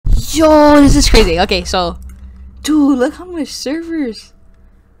Yo, this is crazy. Okay, so, dude, look how much servers.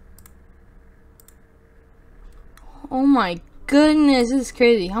 Oh my goodness, this is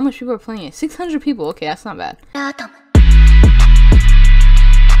crazy. How much people are playing it? 600 people. Okay, that's not bad.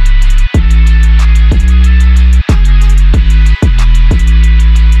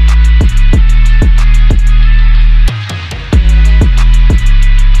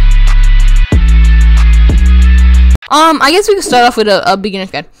 I guess we can start off with a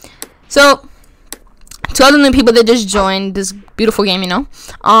beginner's guide. So, to all the new people that just joined this beautiful game, you know,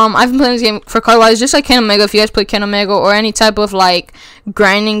 I've been playing this game for quite a while. It's just like Ken Omega. If you guys play Ken Omega or any type of like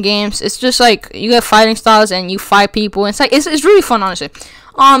grinding games, it's just like you get fighting styles and you fight people. It's like it's really fun, honestly.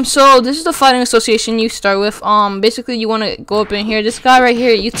 So this is the fighting association you start with. Basically you want to go up in here. This guy right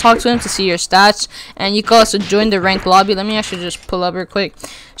here, you talk to him to see your stats, and you can also join the ranked lobby. Let me actually just pull up real quick.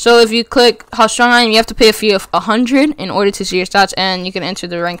 So if you click how strong I am, you have to pay a fee of 100 in order to see your stats, and you can enter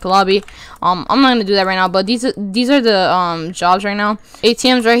the ranked lobby. I'm not gonna do that right now, but these are the jobs right now.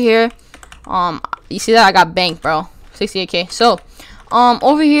 ATMs right here. You see that I got bank, bro, 68k. So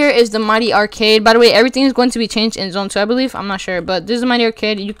over here is the Mighty Arcade. By the way, everything is going to be changed in Zone 2, I believe. I'm not sure, but this is the Mighty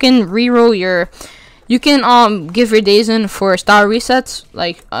Arcade. You can reroll your, you can give your days in for star resets,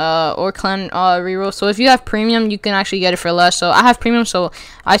 like or clan reroll. So if you have premium, you can actually get it for less. So I have premium, so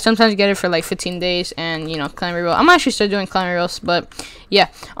I sometimes get it for like 15 days, and you know, clan reroll. I'm actually still doing clan rerolls, but yeah.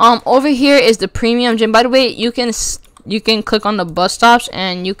 Over here is the premium gym. By the way, you can click on the bus stops,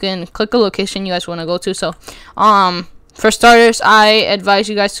 and you can click a location you guys want to go to. So for starters, I advise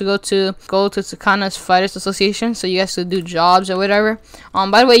you guys to go to Takana's Fighters Association, so you guys could do jobs or whatever.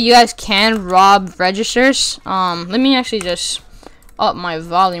 By the way, you guys can rob registers. Let me actually just up my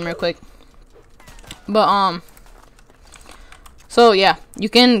volume real quick. But so yeah, you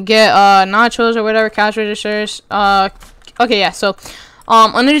can get nachos or whatever, cash registers. Okay, yeah. So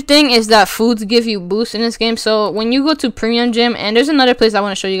another thing is that foods give you boosts in this game. So when you go to premium gym, and there's another place I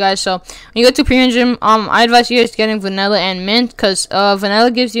want to show you guys. So when you go to premium gym, I advise you guys getting vanilla and mint, because vanilla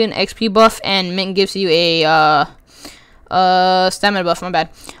gives you an XP buff and mint gives you a stamina buff. My bad.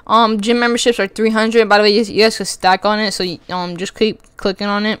 Gym memberships are 300. By the way, you guys can stack on it, so you, just keep clicking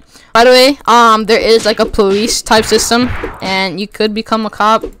on it. By the way, there is like a police type system, and you could become a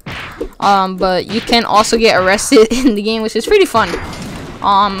cop, but you can also get arrested in the game, which is pretty fun.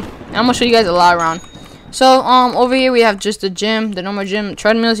 And I'm gonna show you guys a lot around. So over here we have just the gym, the normal gym,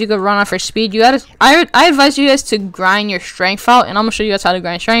 treadmills you could run on for speed. You gotta, I advise you guys to grind your strength out, and I'm gonna show you guys how to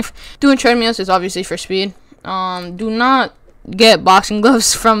grind strength. Doing treadmills is obviously for speed. Do not get boxing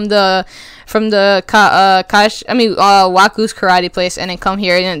gloves from Waku's karate place and then come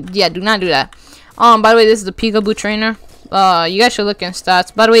here, and yeah, do not do that. By the way, this is the Peekaboo trainer. You guys should look in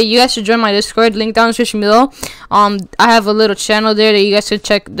stats. By the way, you guys should join my Discord, link down in the description below. I have a little channel there that you guys should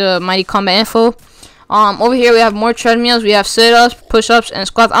check the Mighty Combat info. Over here we have more treadmills. We have sit-ups, push-ups, and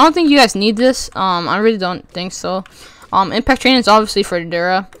squats. I don't think you guys need this. I really don't think so. Impact training is obviously for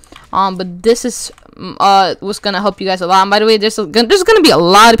Dura. But this is what's gonna help you guys a lot. And by the way, there's gonna be a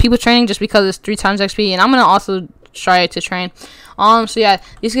lot of people training just because it's 3 times XP, and I'm gonna also try to train. So yeah,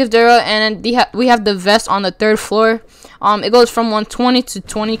 these give Dura, and then we have the vest on the 3rd floor. It goes from 120 to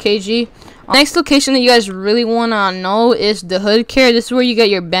 20 kg. Next location that you guys really wanna know is the hood care. This is where you get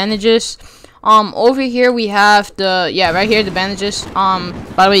your bandages. Over here we have right here, the bandages.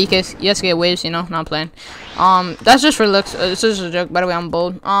 By the way, you guys get waves, you know, not playing. That's just for looks. This is a joke, by the way. I'm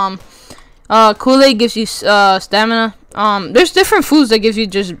bold. Kool-Aid gives you stamina. There's different foods that gives you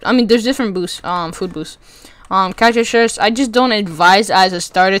there's different boosts, food boosts. Character shirts, I just don't advise as a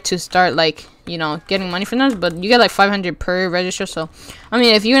starter to start, like, you know, getting money from those, but you get like 500 per register. So I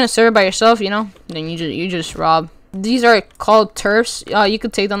mean, if you're in a server by yourself, you know, then you just rob. These are called turfs. You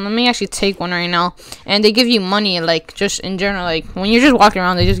could take them. Let me actually take one right now, and they give you money, like, just in general, like when you're just walking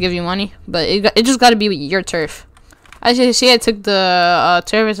around, they just give you money, but it just got to be your turf. As you see, I took the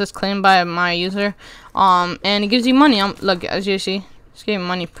turf that's claimed by my user, and it gives you money. Look, as you see, it's giving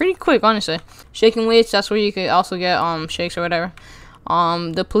money pretty quick, honestly. Shaking weights, that's where you could also get shakes or whatever.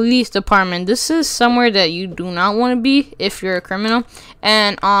 The police department, this is somewhere that you do not want to be if you're a criminal,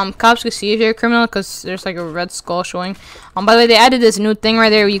 and cops can see if you're a criminal because there's like a red skull showing. By the way, they added this new thing right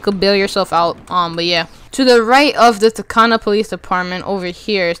there where you could bail yourself out. But yeah, to the right of the Takana police department over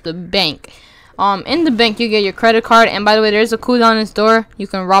here is the bank. In the bank you get your credit card, and by the way, there's a cooldown in this door. You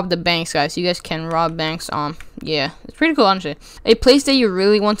can rob the banks, guys. You guys can rob banks. Yeah, it's pretty cool, honestly. A place that you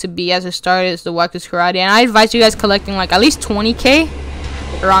really want to be as a starter is the Waku's Karate, and I advise you guys collecting like at least 20k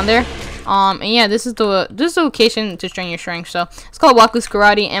around there. And yeah, this is the location to train your strength. So it's called Waku's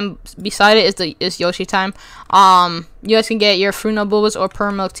Karate, and beside it is Yoshi Time. You guys can get your Fruit Nut Bulbas or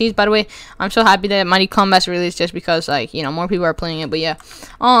Pearl Milk Teas. By the way, I'm so happy that Mighty Combat's released just because, like, you know, more people are playing it. But yeah,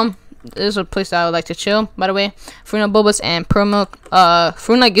 this is a place that I would like to chill. By the way, Fruit Nut Bulbas and Pearl Milk.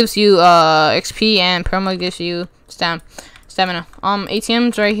 Fruit Nut gives you XP, and Pearl Milk gives you stamina.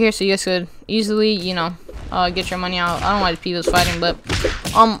 ATM's right here, so you guys could easily, you know, get your money out. I don't know why the people's fighting, but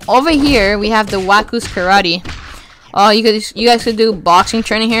over here we have the Waku's Karate. You guys could do boxing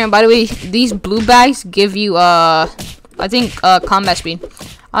training here. And by the way, these blue bags give you I think combat speed.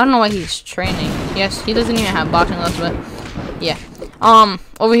 I don't know why he's training. Yes, he doesn't even have boxing left, but yeah.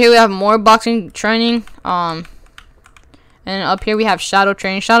 Over here we have more boxing training. And up here we have shadow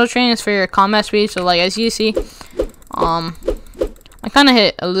training. Shadow training is for your combat speed. So like as you see, I kind of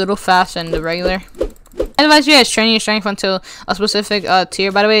hit a little faster than the regular. I advise you guys training your strength until a specific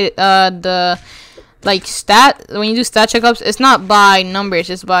tier. By the way, the like stat, when you do stat checkups, it's not by numbers,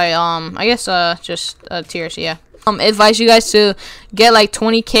 it's by I guess just tiers. Yeah. Advise you guys to get like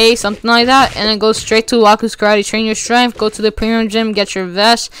 20k, something like that, and then go straight to Waku's Karate, train your strength, go to the premium gym, get your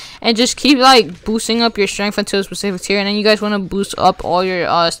vest, and just keep like boosting up your strength until a specific tier. And then you guys want to boost up all your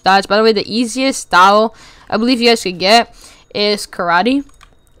stats. By the way, the easiest style I believe you guys could get is karate.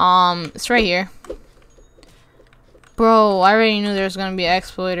 It's right here. Bro, I already knew there was gonna be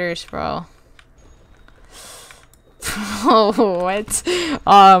exploiters, bro. Oh, what?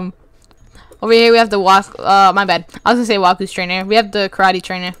 Over here we have the my bad. I was gonna say Waku's trainer. We have the karate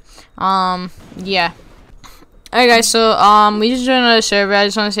trainer. Yeah. Alright guys, so we just joined another server. I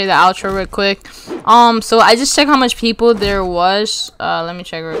just want to say the outro real quick. So I just checked how much people there was. Let me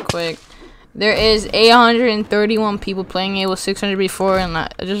check real quick. There is 831 people playing. It was 600 before, and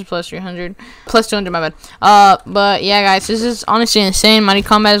just plus 300, plus 200. My bad. But yeah, guys, this is honestly insane. Mighty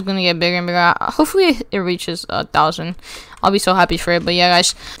Combat is gonna get bigger and bigger. Hopefully, it reaches 1,000. I'll be so happy for it. But yeah,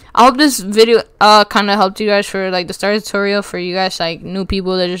 guys, I hope this video kind of helped you guys for like the start tutorial for you guys, like new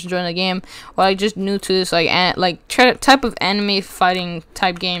people that just joined the game, or like just new to this like type of anime fighting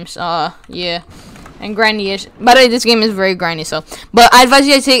type games. Yeah. And grindy-ish. By the way, this game is very grindy, so. But I advise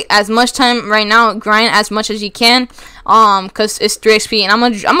you guys to take as much time right now, grind as much as you can, cause it's 3 XP, and I'm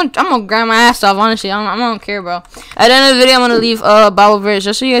gonna grind my ass off. Honestly, I don't care, bro. At the end of the video, I'm gonna leave Bible verse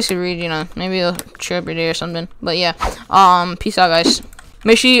just so you guys can read. You know, maybe it'll cheer up your day or something. But yeah, peace out, guys.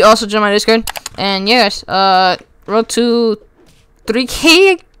 Make sure you also join my Discord, and yeah, guys, road to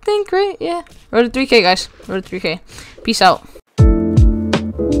 3K, I think, right? Yeah, road to 3K, guys. Road to 3K. Peace out.